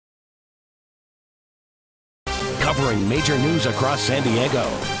covering major news across San Diego.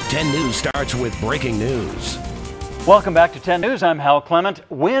 10 News starts with breaking news. Welcome back to 10 News. I'm Hal Clement.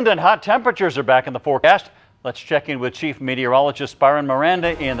 Wind and hot temperatures are back in the forecast. Let's check in with Chief Meteorologist Byron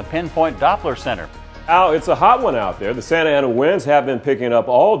Miranda in the Pinpoint Doppler Center. Al, it's a hot one out there. The Santa Ana winds have been picking up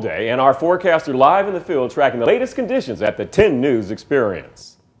all day, and our forecasts are live in the field tracking the latest conditions at the 10 News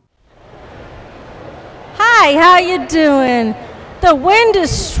Experience. Hi, how you doing? The wind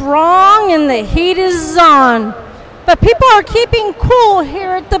is strong and the heat is on, but people are keeping cool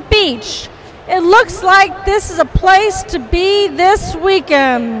here at the beach. It looks like this is a place to be this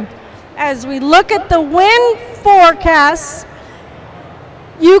weekend. As we look at the wind forecasts,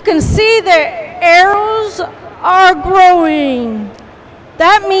 you can see the arrows are growing.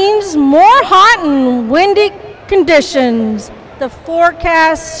 That means more hot and windy conditions. The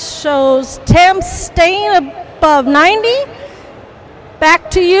forecast shows temps staying above 90.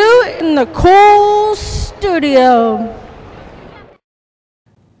 Back to you in the cool studio.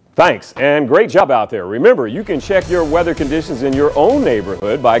 Thanks, and great job out there. Remember, you can check your weather conditions in your own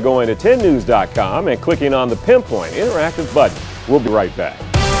neighborhood by going to 10news.com and clicking on the Pinpoint Interactive button. We'll be right back.